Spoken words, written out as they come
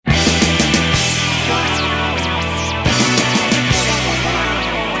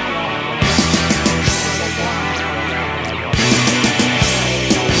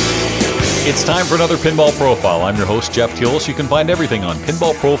It's time for another Pinball Profile. I'm your host, Jeff Teolis. You can find everything on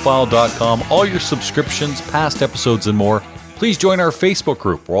pinballprofile.com, all your subscriptions, past episodes, and more. Please join our Facebook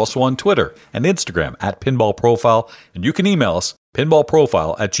group. We're also on Twitter and Instagram at Pinball Profile, and you can email us,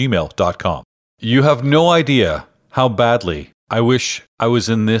 pinballprofile@gmail.com. You have no idea how badly I wish I was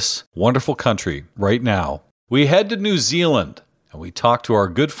in this wonderful country right now. We head to New Zealand, and we talk to our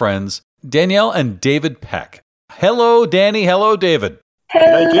good friends, Danielle and David Peck. Hello, Danny. Hello, David.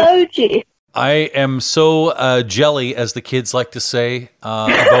 Hello, Jeff. I am so jelly, as the kids like to say,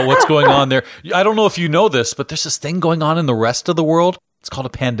 about what's going on there. I don't know if you know this, but there's this thing going on in the rest of the world. It's called a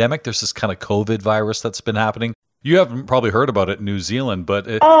pandemic. There's this kind of COVID virus that's been happening. You haven't probably heard about it in New Zealand, but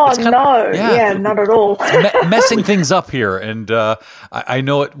it's kind of, yeah, not at all. It's messing things up here, and I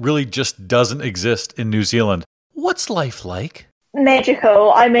know it really just doesn't exist in New Zealand. What's life like?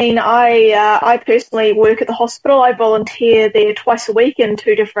 Magical. I mean, I personally work at the hospital. I volunteer there twice a week in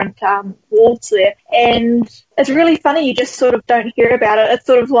two different wards there. And it's really funny. You just sort of don't hear about it. It's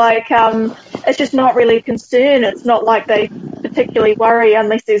sort of like, it's just not really a concern. It's not like they particularly worry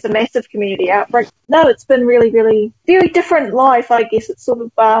unless there's a massive community outbreak. No, it's been really, really very different life, I guess. It's sort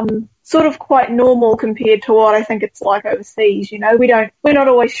of quite normal compared to what I think it's like overseas. You know, we're not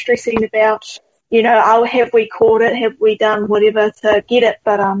always stressing about, you know, oh, have we caught it? Have we done whatever to get it?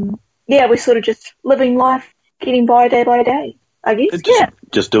 But, yeah, we're sort of just living life, getting by day, I guess.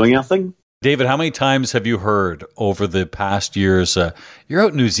 Just doing our thing. David, how many times have you heard over the past years, you're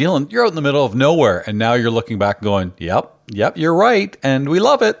out in New Zealand, you're out in the middle of nowhere, and now you're looking back going, yep, you're right, and we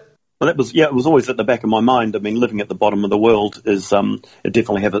love it. Well, it was always at the back of my mind. I mean, living at the bottom of the world is, it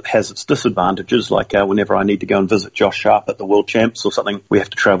definitely has its disadvantages. Like, whenever I need to go and visit Josh Sharp at the World Champs or something, we have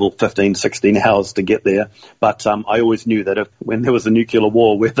to travel 15, 16 hours to get there. But, I always knew that when there was a nuclear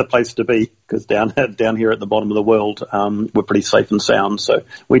war, we're the place to be, because down here at the bottom of the world, we're pretty safe and sound. So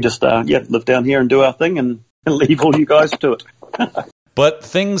we just, live down here and do our thing and leave all you guys to it. But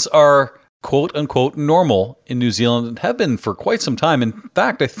things are quote-unquote normal in New Zealand and have been for quite some time. In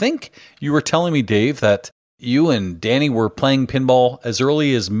fact, I think you were telling me, Dave, that you and Danny were playing pinball as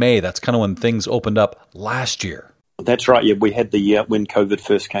early as May. That's kind of when things opened up last year. That's right, yeah. We had when COVID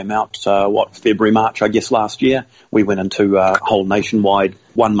first came out, February, March, I guess, last year. We went into a whole nationwide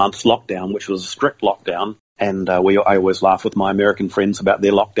 1 month lockdown, which was a strict lockdown. And I always laugh with my American friends about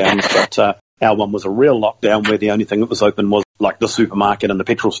their lockdowns, but our one was a real lockdown where the only thing that was open was like the supermarket and the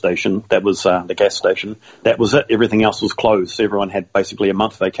petrol station. That was the gas station. That was it. Everything else was closed. So everyone had basically a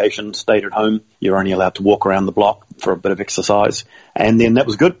month vacation, stayed at home. You're only allowed to walk around the block for a bit of exercise. And then that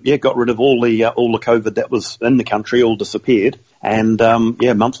was good. Yeah, got rid of all the COVID that was in the country, all disappeared. And a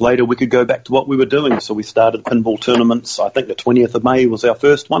month later we could go back to what we were doing. So we started pinball tournaments. I think the 20th of May was our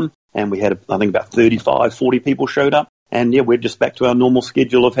first one. And we had, I think, about 35, 40 people showed up. And yeah, we're just back to our normal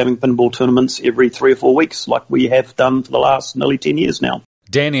schedule of having pinball tournaments every 3 or 4 weeks, like we have done for the last nearly 10 years now.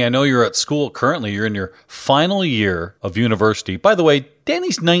 Danny, I know you're at school currently. You're in your final year of university. By the way,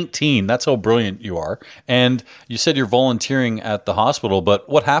 Danny's 19. That's how brilliant you are. And you said you're volunteering at the hospital, but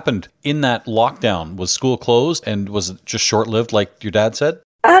what happened in that lockdown? Was school closed, and was it just short-lived like your dad said?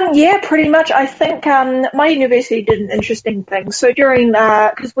 Yeah, pretty much. I think my university did an interesting thing. So during,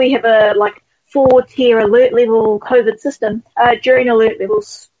 because we have a 4-tier alert level COVID system, during alert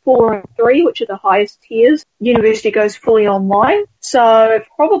levels 4 and 3, which are the highest tiers, university goes fully online. So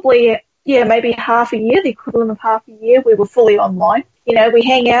probably, maybe half a year, the equivalent of half a year, we were fully online. You know, we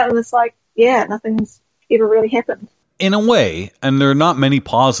hang out and it's like, nothing's ever really happened. In a way, and there are not many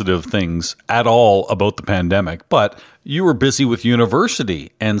positive things at all about the pandemic, but you were busy with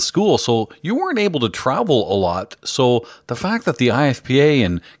university and school, so you weren't able to travel a lot. So the fact that the IFPA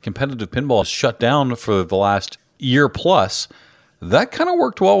and competitive pinball is shut down for the last year plus, that kind of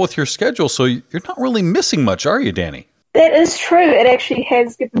worked well with your schedule. So you're not really missing much, are you, Danny? That is true. It actually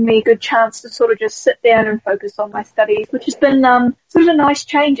has given me a good chance to sort of just sit down and focus on my studies, which has been sort of a nice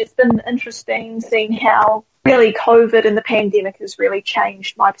change. It's been interesting seeing how really COVID and the pandemic has really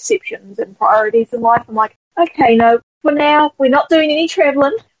changed my perceptions and priorities in life. I'm like, okay, no, for now, we're not doing any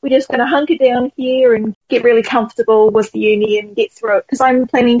traveling. We're just going to hunker down here and get really comfortable with the uni and get through it, because I'm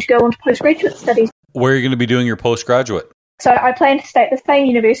planning to go on to postgraduate studies. Where are you going to be doing your postgraduate? So I plan to stay at the same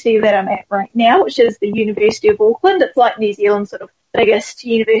university that I'm at right now, which is the University of Auckland. It's like New Zealand's sort of biggest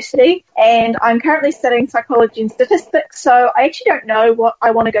university. And I'm currently studying psychology and statistics. So I actually don't know what I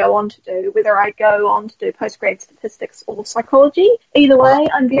want to go on to do, whether I go on to do postgrad statistics or psychology. Either way,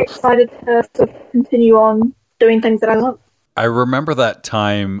 I'm very excited to sort of continue on doing things that I love. I remember that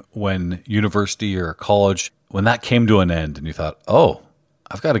time when university or college, when that came to an end and you thought, oh,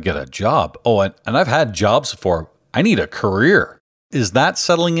 I've got to get a job. Oh, and I've had jobs before. I need a career. Is that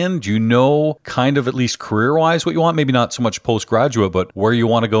settling in? Do you know kind of at least career-wise what you want? Maybe not so much postgraduate, but where you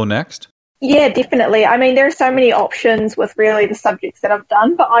want to go next? Yeah, definitely. I mean, there are so many options with really the subjects that I've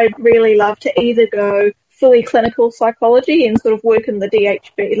done, but I'd really love to either go fully clinical psychology and sort of work in the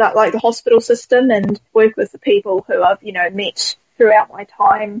DHB, like the hospital system, and work with the people who I've, met throughout my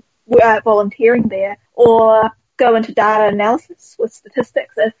time volunteering there, or go into data analysis with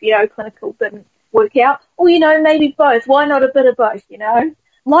statistics if, clinical didn't work out, or, maybe both. Why not a bit of both,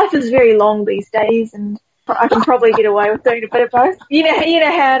 Life is very long these days, and I can probably get away with doing a bit of both. You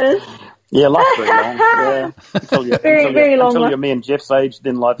know how it is. Yeah, life's very long. Yeah. Until you're me and Jeff's age,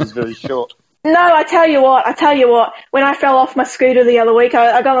 then life is very short. No, I tell you what, when I fell off my scooter the other week,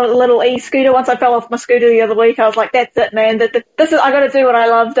 I got a little e-scooter. Once I fell off my scooter the other week, I was like, that's it, man. I gotta do what I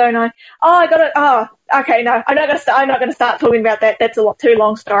love, don't I? Okay, no, I'm not gonna start talking about that. That's a lot too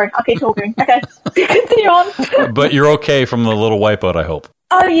long story. I'll keep talking. Okay. Continue on. But you're okay from the little wipeout, I hope.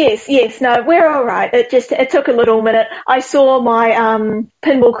 Oh, yes, no, we're all right. It took a little minute. I saw my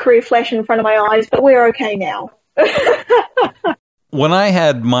pinball career flash in front of my eyes, but we're okay now. When I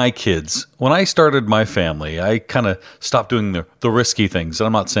had my kids, when I started my family, I kind of stopped doing the risky things. And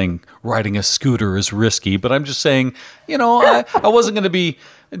I'm not saying riding a scooter is risky, but I'm just saying, I wasn't going to be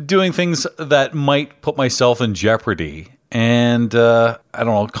doing things that might put myself in jeopardy. And I don't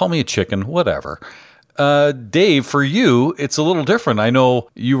know, call me a chicken, whatever. Dave, for you, it's a little different. I know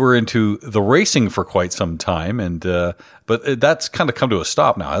you were into the racing for quite some time, but that's kind of come to a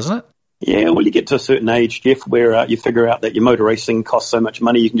stop now, hasn't it? Yeah, well, you get to a certain age, Jeff, where you figure out that your motor racing costs so much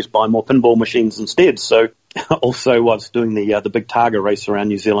money, you can just buy more pinball machines instead. So also I was doing the big Targa race around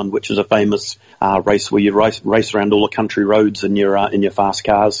New Zealand, which is a famous race where you race around all the country roads in your fast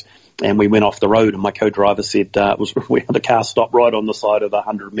cars. And we went off the road, and my co-driver said the car stopped right on the side of a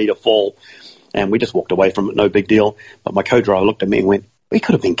 100-metre fall. And we just walked away from it, no big deal. But my co-driver looked at me and went, "We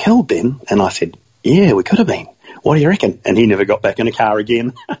could have been killed then." And I said, "Yeah, we could have been. What do you reckon?" And he never got back in a car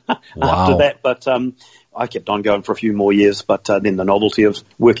again after that. But I kept on going for a few more years. But then the novelty of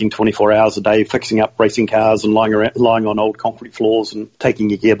working 24 hours a day, fixing up racing cars and lying on old concrete floors and taking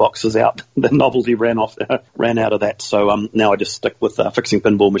your gearboxes out, the novelty ran out of that. So now I just stick with fixing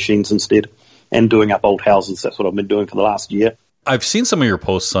pinball machines instead and doing up old houses. That's what I've been doing for the last year. I've seen some of your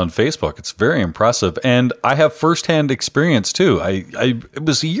posts on Facebook. It's very impressive. And I have firsthand experience too. It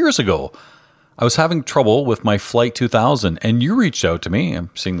was years ago. I was having trouble with my Flight 2000, and you reached out to me. I'm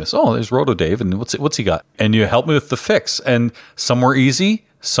seeing this. Oh, there's Roto Dave, and what's he got? And you helped me with the fix. And some were easy,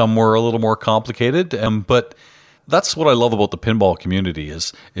 some were a little more complicated. But that's what I love about the pinball community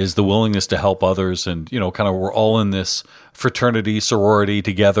is the willingness to help others, and kind of we're all in this fraternity, sorority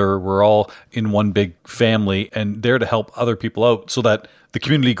together. We're all in one big family, and there to help other people out so that the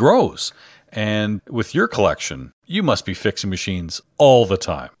community grows. And with your collection, you must be fixing machines all the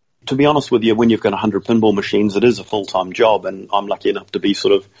time. To be honest with you, when you've got 100 pinball machines, it is a full-time job, and I'm lucky enough to be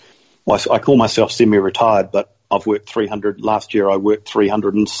I call myself semi-retired, but I've worked 300. Last year I worked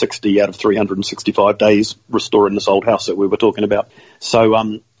 360 out of 365 days restoring this old house that we were talking about. So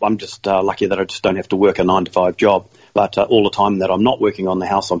I'm just lucky that I just don't have to work a 9-to-5 job. But all the time that I'm not working on the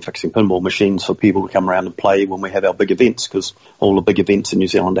house, I'm fixing pinball machines for people to come around and play when we have our big events, because all the big events in New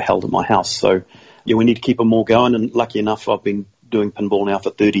Zealand are held at my house. So yeah, we need to keep them all going, and lucky enough I've been doing pinball now for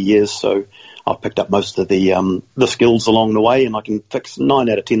 30 years, so I've picked up most of the skills along the way, and I can fix 9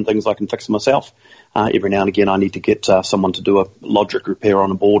 out of 10 things I can fix myself. Every now and again I need to get someone to do a logic repair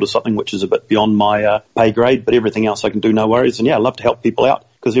on a board or something, which is a bit beyond my pay grade, but everything else I can do, no worries. And yeah, I love to help people out,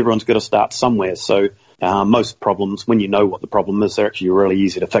 because everyone's got to start somewhere. So most problems, when you know what the problem is, they're actually really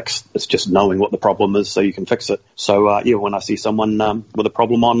easy to fix. It's just knowing what the problem is so you can fix it. So yeah, when I see someone with a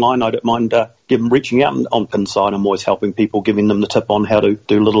problem online, I don't mind reaching out. On Pinside, I'm always helping people, giving them the tip on how to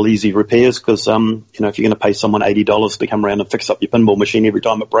do little easy repairs, because if you're going to pay someone $80 to come around and fix up your pinball machine every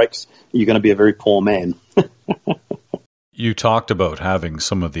time it breaks, you're going to be a very poor man. You talked about having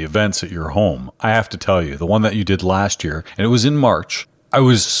some of the events at your home. I have to tell you, the one that you did last year, and it was in March, I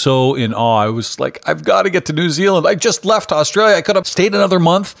was so in awe. I was like, I've got to get to New Zealand. I just left Australia. I could have stayed another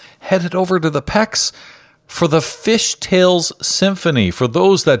month, headed over to the PEX for the Fishtails Symphony. For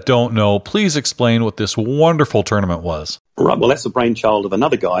those that don't know, please explain what this wonderful tournament was. Right, well, that's the brainchild of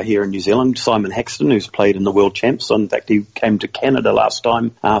another guy here in New Zealand, Simon Haxton, who's played in the World Champs. In fact, he came to Canada last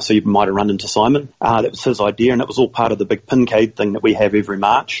time, so you might have run into Simon. That was his idea, and it was all part of the big Pincade thing that we have every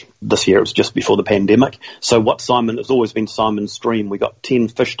March. This year it was just before the pandemic. So what it's always been Simon's dream. We got 10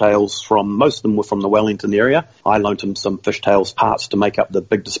 fishtails most of them were from the Wellington area. I loaned him some fishtails parts to make up the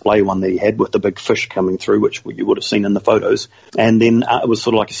big display one that he had with the big fish coming through, which you would have seen in the photos. And then it was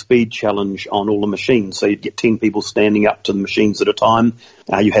sort of like a speed challenge on all the machines. So you'd get 10 people standing up out to the machines at a time.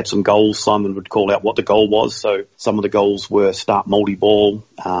 You had some goals. Simon would call out what the goal was. So some of the goals were start multi-ball,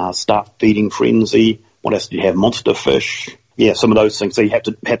 start feeding frenzy. What else did you have? Monster fish. Yeah, some of those things. So you had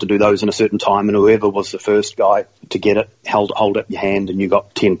to do those in a certain time, and whoever was the first guy to get it hold up your hand, and you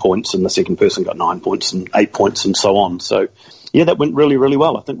got 10 points, and the second person got 9 points and 8 points, and so on. So yeah, that went really, really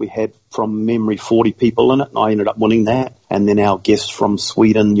well. I think we had, from memory, 40 people in it, and I ended up winning that. And then our guest from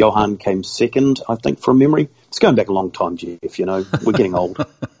Sweden, Johan, came second, I think, from memory. It's going back a long time, Jeff. We're getting old.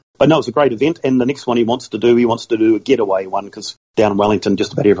 But no, it was a great event, and the next one he wants to do a getaway one, because down in Wellington,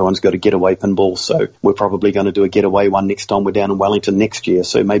 just about everyone's got a getaway pinball, so we're probably going to do a getaway one next time we're down in Wellington next year,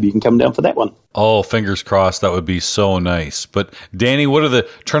 so maybe you can come down for that one. Oh, fingers crossed. That would be so nice. But Danny, what are the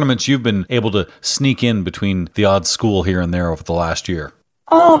tournaments you've been able to sneak in between the odd school here and there over the last year?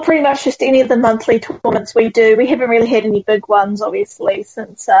 Oh, pretty much just any of the monthly tournaments we do. We haven't really had any big ones, obviously,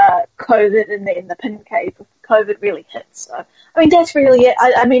 since COVID, and then the Pin Cave with COVID really hit. So, that's really it.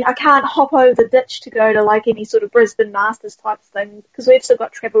 I can't hop over the ditch to go to any sort of Brisbane Masters type of thing, because we've still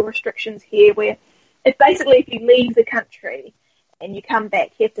got travel restrictions here where if you leave the country and you come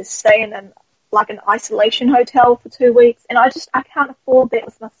back, you have to stay in an isolation hotel for 2 weeks, and I can't afford that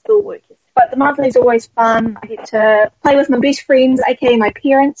with my schoolwork. But the monthly's always fun. I get to play with my best friends, aka my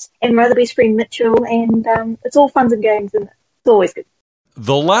parents, and my other best friend Mitchell, and it's all fun and games, and it's always good.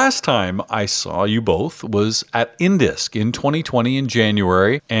 The last time I saw you both was at Indisc in 2020 in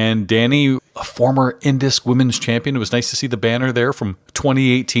January, and Danny, a former Indisc women's champion. It was nice to see the banner there from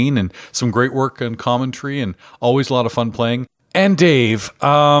 2018, and some great work on commentary, and always a lot of fun playing. And Dave,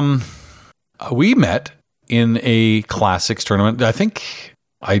 we met in a classics tournament. I think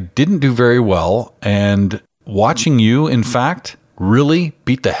I didn't do very well, and watching you, in fact, really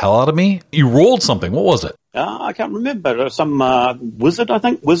beat the hell out of me. You rolled something. What was it? I can't remember. Some Wizard, I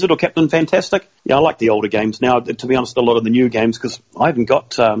think. Wizard or Captain Fantastic. Yeah, I like the older games now. To be honest, a lot of the new games, because I haven't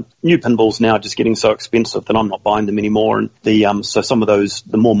got new pinballs now, just getting so expensive that I'm not buying them anymore. And so some of those,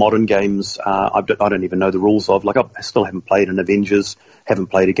 the more modern games, I don't even know the rules of. I still haven't played an Avengers, haven't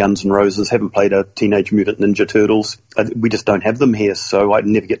played a Guns N' Roses, haven't played a Teenage Mutant Ninja Turtles. We just don't have them here, so I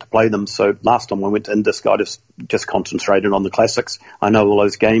never get to play them. So last time I went to Indisc, I just concentrated on the classics. I know all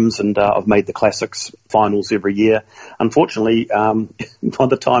those games, and I've made the classics finals every year. Unfortunately, by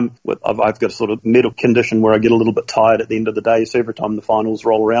the time I've got a sort of mental condition where I get a little bit tired at the end of the day, so every time the finals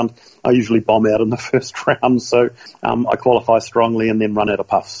roll around, I usually bomb out in the first round. So I qualify strongly and then run out of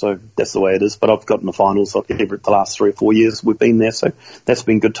puffs. So that's the way it is. But I've gotten the finals the last 3 or 4 years we've been there, so that's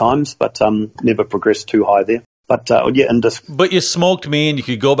been good times, but never progressed too high there. But But you smoked me, and you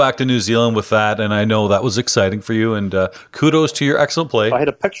could go back to New Zealand with that, and I know that was exciting for you, and kudos to your excellent play. I had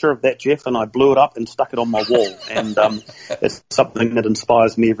a picture of that, Jeff, and I blew it up and stuck it on my wall, and it's something that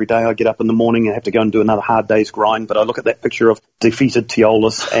inspires me every day. I get up in the morning and have to go and do another hard day's grind, but I look at that picture of defeated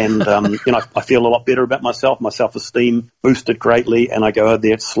Teolis, and I feel a lot better about myself. My self-esteem boosted greatly, and I go out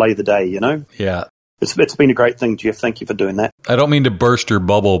there to slay the day, Yeah. It's been a great thing, Jeff. Thank you for doing that. I don't mean to burst your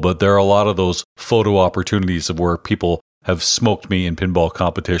bubble, but there are a lot of those photo opportunities of where people have smoked me in pinball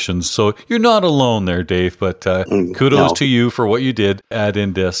competitions. So you're not alone there, Dave, but kudos to you for what you did at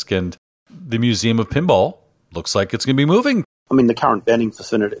Indisc. And the Museum of Pinball looks like it's going to be moving. The current banning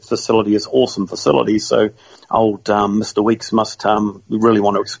facility is awesome facility, so old Mr. Weeks must really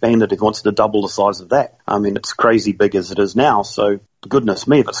want to expand it if he wants to double the size of that. It's crazy big as it is now, so goodness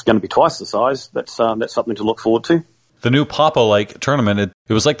me, if it's going to be twice the size, that's something to look forward to. The new Papa-like tournament,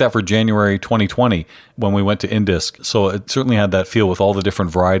 it was like that for January 2020 when we went to Indisc, so it certainly had that feel with all the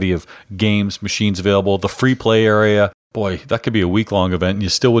different variety of games, machines available, the free play area. Boy, that could be a week-long event, and you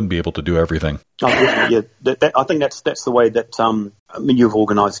still wouldn't be able to do everything. Oh, yeah. I think that's the way that you've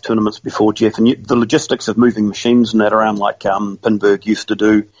organised tournaments before, Jeff, and the logistics of moving machines and that around like Pinburg used to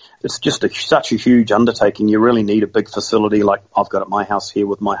do. It's just such a huge undertaking. You really need a big facility like I've got at my house here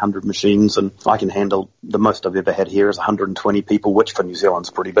with my 100 machines, and I can handle the most I've ever had here is 120 people, which for New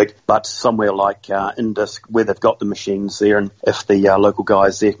Zealand's pretty big. But somewhere like Indisc, where they've got the machines there, and if the local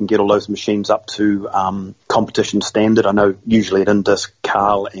guys there can get all those machines up to competition standard, I know usually at Indisc,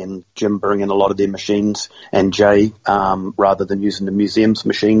 Carl and Jim bring in a lot of their machines, and Jay, rather than using the museum's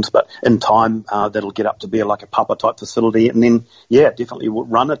machines. But in time, that'll get up to be like a Papa type facility, and then, definitely we'll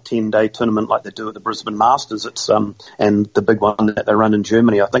run a 10-day tournament like they do at the Brisbane Masters. It's and the big one that they run in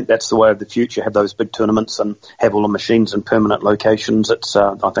Germany. I think that's the way of the future. Have those big tournaments and have all the machines in permanent locations. It's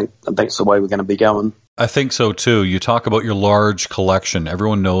I think that's the way we're going to be going. I think so too. You talk about your large collection.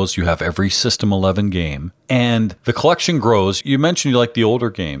 Everyone knows you have every System 11 game, and the collection grows. You mentioned you like the older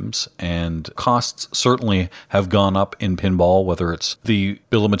games, and costs certainly have gone up in pinball, whether it's the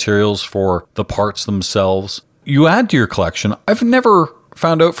bill of materials for the parts themselves, you add to your collection. I've never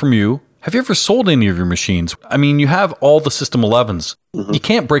found out from you. Have you ever sold any of your machines? I mean, you have all the System 11s. You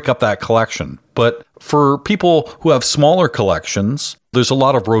can't break up that collection. But for people who have smaller collections, there's a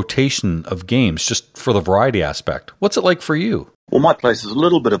lot of rotation of games just for the variety aspect. What's it like for you? Well, my place is a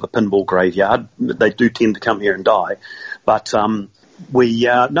little bit of a pinball graveyard. They do tend to come here and die. But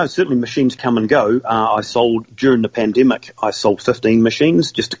certainly machines come and go. I sold, during the pandemic, I sold 15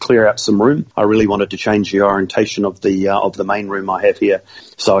 machines just to clear out some room. I really wanted to change the orientation of the main room I have here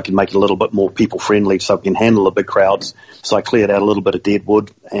so I can make it a little bit more people-friendly so I can handle the big crowds. So I cleared out a little bit of dead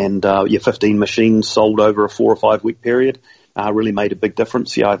wood, and 15 machines sold over a 4 or 5 week period. Really made a big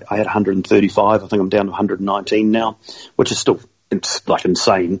difference. I had 135. I think I'm down to 119 now, which is still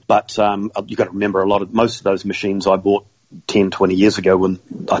insane. But you've got to remember most of those machines I bought 10, 20 years ago, when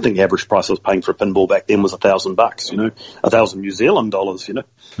I think the average price I was paying for a pinball back then was $1,000, $1,000 New Zealand dollars,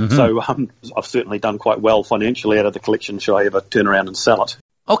 So I've certainly done quite well financially out of the collection should I ever turn around and sell it.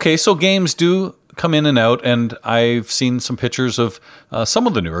 Okay, so games do come in and out, and I've seen some pictures of some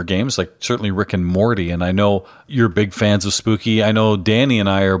of the newer games, like certainly Rick and Morty, and I know you're big fans of Spooky. I know Danny and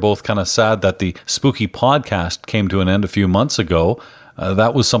I are both kind of sad that the Spooky podcast came to an end a few months ago.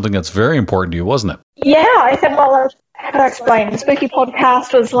 That was something that's very important to you, wasn't it? Yeah, I think, how do I explain? The Spooky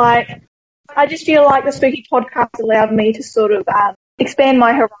podcast was like, I just feel like the Spooky podcast allowed me to sort of expand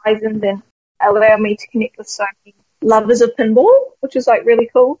my horizons and allow me to connect with so many lovers of pinball, which is like really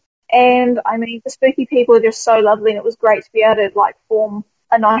cool. And I mean, the Spooky people are just so lovely, and it was great to be able to like form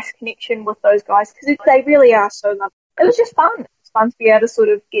a nice connection with those guys because they really are so lovely. It was just fun. It was fun to be able to sort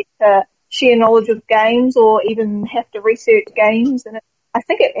of get to share knowledge of games or even have to research games, and I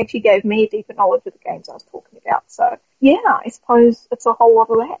think it actually gave me a deeper knowledge of the games I was talking about. So yeah, I suppose it's a whole lot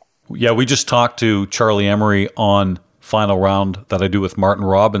of that. Yeah, we just talked to Charlie Emery on Final Round that I do with Martin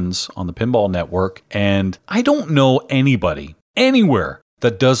Robbins on the Pinball Network, and I don't know anybody anywhere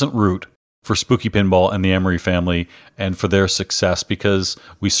that doesn't root for Spooky Pinball and the Emery family and for their success, because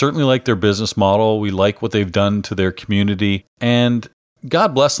we certainly like their business model. We like what they've done to their community, and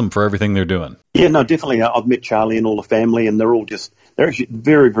God bless them for everything they're doing. Yeah, no, definitely. I've met Charlie and all the family, and they're actually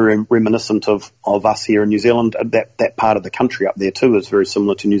very, very reminiscent of us here in New Zealand. That part of the country up there too is very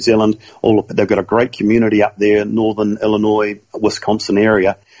similar to New Zealand. They've got a great community up there, northern Illinois, Wisconsin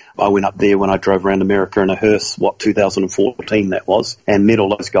area. I went up there when I drove around America in a hearse, 2014 that was, and met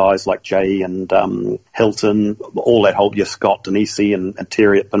all those guys like Jay and Hilton, all that whole, Scott, Denisi and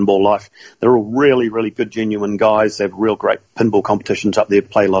Terry at Pinball Life. They're all really, really good, genuine guys. They have real great pinball competitions up there,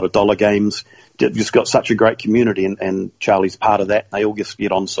 play a lot of dollar games. Just got such a great community, and Charlie's part of that. They all just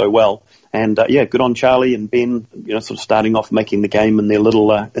get on so well. And good on Charlie and Ben, sort of starting off making the game in their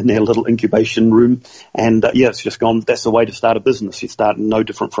little incubation room. And it's just gone. That's the way to start a business. You start no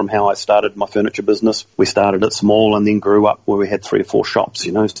different from how I started my furniture business. We started it small and then grew up where we had 3 or 4 shops.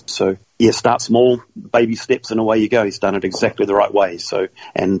 So start small, baby steps, and away you go. He's done it exactly the right way. So,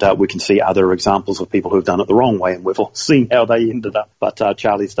 and we can see other examples of people who've done it the wrong way, and we've all seen how they ended up. But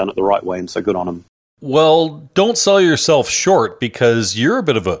Charlie's done it the right way, and so good on him. Well, don't sell yourself short, because you're a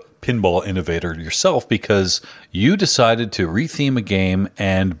bit of a pinball innovator yourself, because you decided to retheme a game,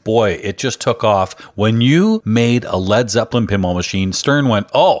 and boy, it just took off. When you made a Led Zeppelin pinball machine, Stern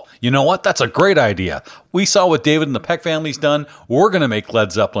went, oh, you know what? That's a great idea. We saw what David and the Peck family's done. We're going to make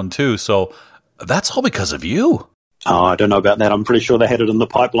Led Zeppelin too. So that's all because of you. Oh, I don't know about that. I'm pretty sure they had it in the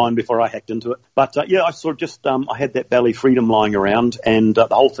pipeline before I hacked into it. But I sort of just, I had that Bally Freedom lying around, and the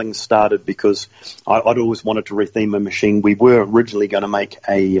whole thing started because I'd always wanted to retheme a machine. We were originally going to make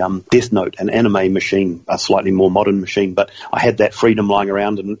a Death Note, an anime machine, a slightly more modern machine, but I had that Freedom lying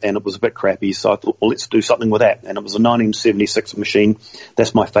around, and it was a bit crappy, so I thought, well, let's do something with that. And it was a 1976 machine.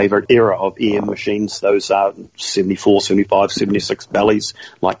 That's my favorite era of EM machines. Those are 74, 75, 76 Ballys,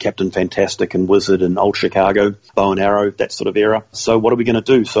 like Captain Fantastic and Wizard and Old Chicago, Bow and Arrow, that sort of era. So what are we going to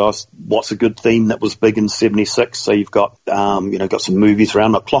do? So what's a good theme that was big in 76? So you've got, got some movies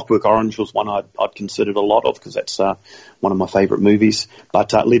around. Like Clockwork Orange was one I'd considered a lot of, because that's one of my favorite movies.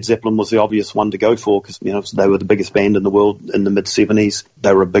 But Led Zeppelin was the obvious one to go for, because they were the biggest band in the world in the mid-70s.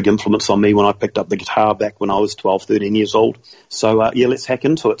 They were a big influence on me when I picked up the guitar back when I was 12, 13 years old. So let's hack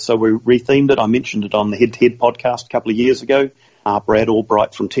into it. So we rethemed it. I mentioned it on the Head to Head podcast a couple of years ago. Brad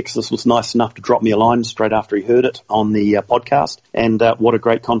Albright from Texas was nice enough to drop me a line straight after he heard it on the podcast, and what a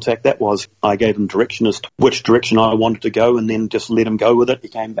great contact that was. I gave him direction as to which direction I wanted to go, and then just let him go with it. He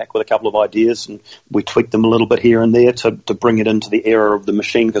came back with a couple of ideas, and we tweaked them a little bit here and there to bring it into the era of the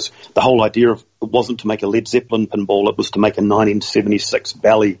machine, because the whole idea of it wasn't to make a Led Zeppelin pinball, it was to make a 1976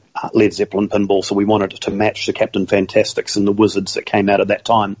 Bally Led Zeppelin pinball, so we wanted it to match the Captain Fantastics and the Wizards that came out at that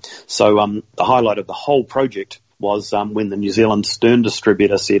time. So the highlight of the whole project was when the New Zealand Stern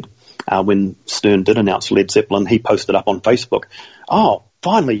distributor said, when Stern did announce Led Zeppelin, he posted up on Facebook, "Oh,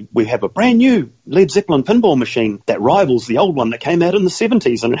 finally, we have a brand new Led Zeppelin pinball machine that rivals the old one that came out in the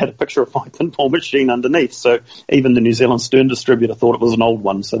 70s, and it had a picture of my pinball machine underneath. So even the New Zealand Stern distributor thought it was an old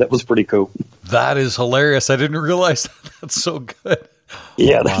one, so that was pretty cool. That is hilarious. I didn't realize that. That's so good.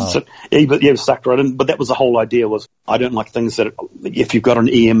 Yeah, Wow. yeah, sucked right in. But that was the whole idea, was I don't like things that, if you've got an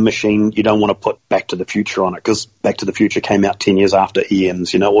EM machine, you don't want to put Back to the Future on it, because Back to the Future came out 10 years after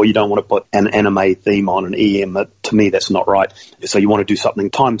EMs, or you don't want to put an anime theme on an EM. To me, that's not right. So you want to do something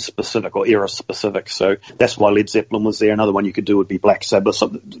time-specific or era-specific. So that's why Led Zeppelin was there. Another one you could do would be Black Sabbath,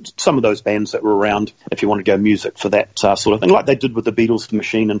 some of those bands that were around, if you want to go music for that sort of thing, like they did with the Beatles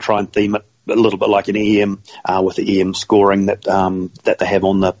machine, and try and theme it a little bit like an EM, with the EM scoring that they have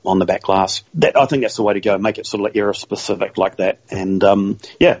on the back glass. I think that's the way to go. Make it sort of like era specific like that. And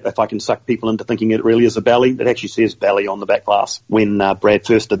if I can suck people into thinking it really is a Bally, it actually says Bally on the back glass. When Brad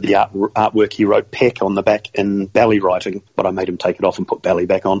first did the artwork, he wrote Peck on the back in Bally writing, but I made him take it off and put Bally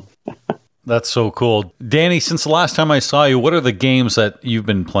back on. That's so cool. Danny, since the last time I saw you, what are the games that you've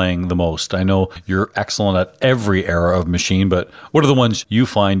been playing the most? I know you're excellent at every era of machine, but what are the ones you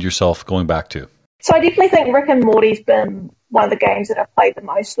find yourself going back to? So I definitely think Rick and Morty's been one of the games that I've played the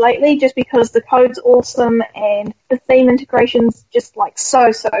most lately, just because the code's awesome and the theme integration's just like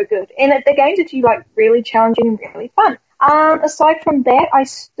so good. And the game's actually like really challenging and really fun. Aside from that, I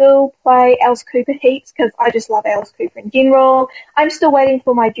still play Alice Cooper heaps because I just love Alice Cooper in general. I'm still waiting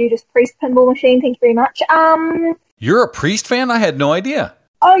for my Judas Priest pinball machine. Thank you very much. You're a Priest fan? I had no idea.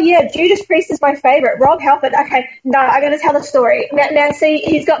 Oh yeah, Judas Priest is my favorite. Rob Halford. Okay, no, I'm going to tell the story. Now see,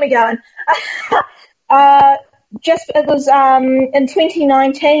 he's got me going. It was in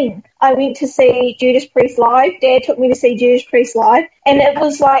 2019, I went to see Judas Priest live. Dad took me to see Judas Priest live, and it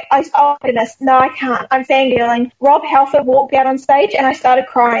was like, oh goodness, no, I can't. I'm fangirling. Rob Halford walked out on stage, and I started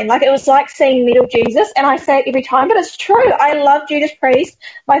crying. Like, it was like seeing Metal Jesus, and I say it every time, but it's true. I love Judas Priest.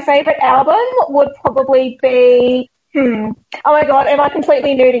 My favorite album would probably be, oh my god, am I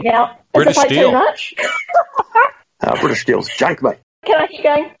completely nerding out? British Is it like Steel. too much? British Steel's junk, mate. Can I keep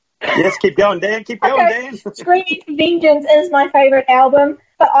going? Yes, keep going, Dan. Keep going, Dan. Screaming for Vengeance is my favourite album,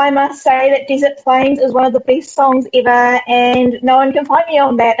 but I must say that Desert Flames is one of the best songs ever, and no one can fight me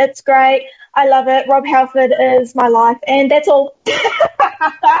on that. It's great. I love it. Rob Halford is my life, and that's all.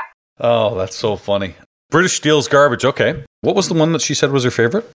 Oh, that's so funny. British Steel's garbage. Okay. What was the one that she said was her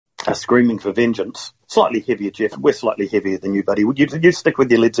favorite? Screaming for Vengeance. Slightly heavier, Jeff. We're slightly heavier than you, buddy. Would you stick with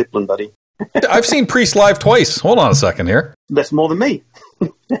your Led Zeppelin, buddy? I've seen Priest live twice. Hold on a second here. That's more than me.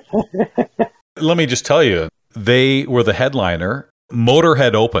 Let me just tell you, they were the headliner.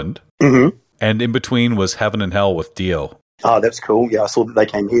 Motorhead opened, and in between was Heaven and Hell with Dio. Oh, that's cool. Yeah, I saw that they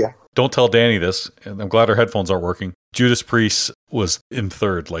came here. Don't tell Danny this. I'm glad her headphones aren't working. Judas Priest was in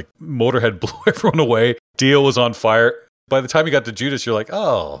third. Like, Motorhead blew everyone away. Dio was on fire. By the time you got to Judas, you're like,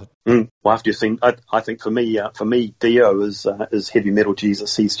 oh. Well, after you've seen, I think for me, Dio is heavy metal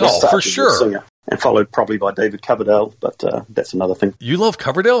Jesus. He's just for sure. Singer, and followed probably by David Coverdale, but that's another thing. You love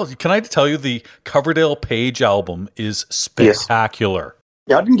Coverdale? Can I tell you the Coverdale Page album is spectacular? Yes.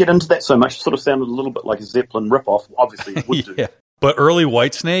 Yeah, I didn't get into that so much. It sort of sounded a little bit like a Zeppelin ripoff. Obviously, it would do. But early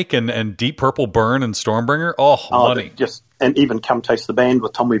Whitesnake and Deep Purple Burn and Stormbringer, money. And even Come Taste the Band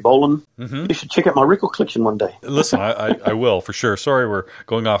with Tommy Bolin. You should check out my record collection one day. Listen, I will, for sure. Sorry we're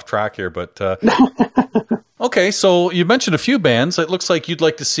going off track here, but... Okay, so you mentioned a few bands. It looks like you'd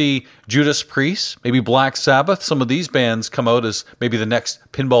like to see Judas Priest, maybe Black Sabbath, some of these bands come out as maybe the next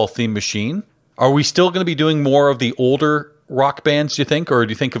pinball-themed machine. Are we still going to be doing more of the older rock bands, do you think? Or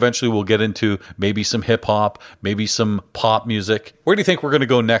do you think eventually we'll get into maybe some hip-hop, maybe some pop music? Where do you think we're going to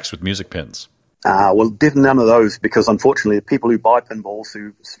go next with music pins? Well, definitely none of those, because unfortunately the people who buy pinballs,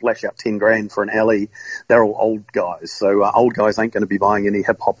 who splash out 10 grand for an alley, they're all old guys. So old guys ain't going to be buying any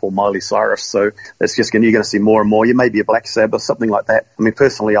hip-hop or Miley Cyrus. So that's just you're going to see more and more. You may be a Black Sabbath, something like that. I mean,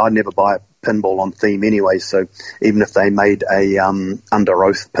 personally, I never buy a pinball on theme anyway, so even if they made a Under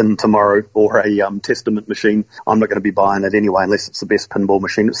Oath pin tomorrow or a Testament machine, I'm not going to be buying it anyway unless it's the best pinball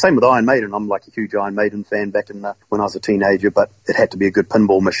machine. Same with Iron Maiden. I'm like a huge Iron Maiden fan back in when I was a teenager, but it had to be a good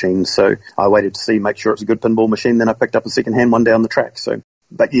pinball machine, so I waited to make sure it's a good pinball machine, then I picked up a second-hand one down the track. So,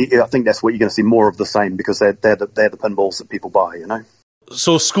 but yeah, I think that's what you're going to see more of the same, because they're the pinballs that people buy, you know.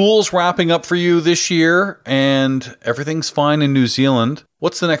 So school's wrapping up for you this year, and everything's fine in New Zealand.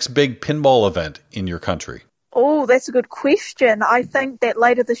 What's the next big pinball event in your country? Oh, that's a good question. I think that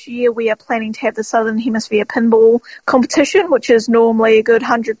later this year we are planning to have the Southern Hemisphere Pinball competition, which is normally a good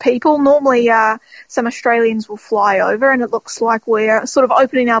 100 people. Normally some Australians will fly over, and it looks like we're sort of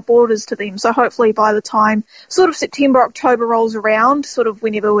opening our borders to them. So hopefully by the time sort of September, October rolls around, sort of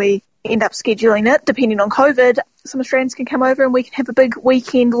whenever we end up scheduling it, depending on COVID, some Australians can come over and we can have a big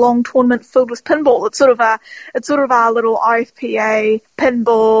weekend-long tournament filled with pinball. It's sort of our little IFPA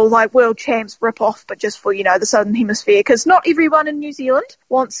pinball, like world champs rip-off, but just for, the Southern Hemisphere, because not everyone in New Zealand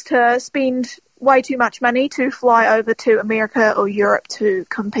wants to spend way too much money to fly over to America or Europe to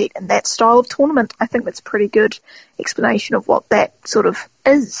compete in that style of tournament. I think that's a pretty good explanation of what that sort of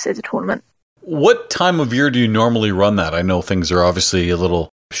is as a tournament. What time of year do you normally run that? I know things are obviously a little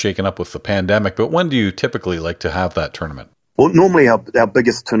shaken up with the pandemic, but when do you typically like to have that tournament? Well, normally our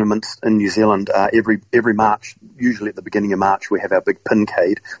biggest tournaments in New Zealand every March, usually at the beginning of March, we have our big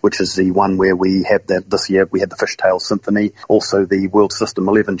Pincade, which is the one where we have this year we had the Fishtail Symphony, also the World System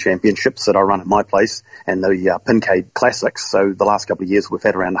 11 Championships that I run at my place, and the Pincade Classics. So the last couple of years we've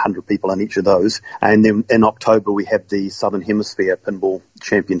had around 100 people in each of those. And then in October we have the Southern Hemisphere Pinball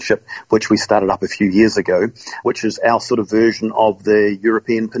Championship, which we started up a few years ago, which is our sort of version of the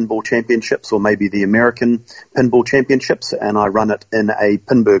European Pinball Championships or maybe the American Pinball Championships. And I run it in a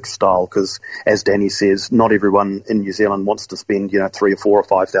Pinburg style because, as Danny says, not everyone in New Zealand wants to spend, $3,000 or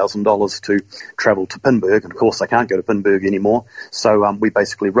 $4,000 or $5,000 to travel to Pinburg. And of course, they can't go to Pinburg anymore. So we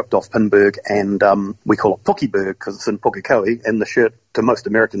basically ripped off Pinburg and we call it Pukeburg because it's in Pukekohe. And the shirt, to most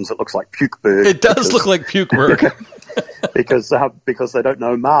Americans, it looks like Pukeburg. It does look like Pukeburg. because they don't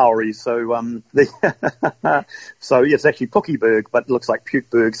know Maori, so it's actually Pukeburg, but it looks like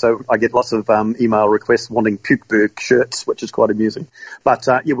Pukeburg. So I get lots of email requests wanting Pukeburg shirts, which is quite amusing. But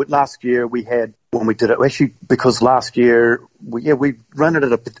last year we had. When we did it, actually, because last year, we ran it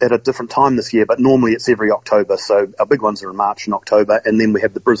at a different time this year, but normally it's every October. So our big ones are in March and October, and then we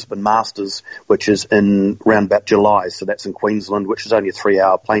have the Brisbane Masters, which is in round about July. So that's in Queensland, which is only a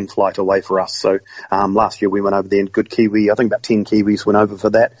 3-hour plane flight away for us. So last year we went over there, and good Kiwi, I think about 10 Kiwis went over for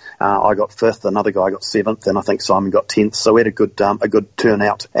that. I got 5th, another guy got 7th, and I think Simon got 10th. So we had a good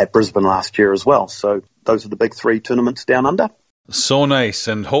turnout at Brisbane last year as well. So those are the big 3 tournaments down under. So nice,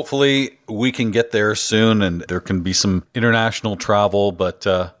 and hopefully we can get there soon, and there can be some international travel. But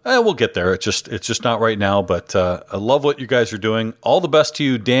we'll get there. It's just not right now. But I love what you guys are doing. All the best to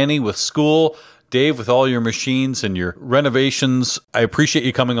you, Danny, with school, Dave, with all your machines and your renovations. I appreciate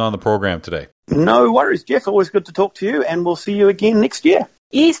you coming on the program today. No worries, Jeff. Always good to talk to you, and we'll see you again next year.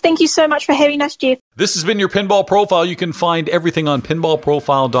 Yes, thank you so much for having us, Jeff. This has been your Pinball Profile. You can find everything on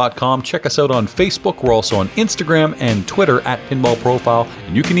pinballprofile.com. Check us out on Facebook. We're also on Instagram and Twitter at Pinball Profile.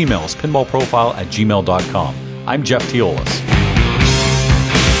 And you can email us pinballprofile@gmail.com. I'm Jeff Teolis.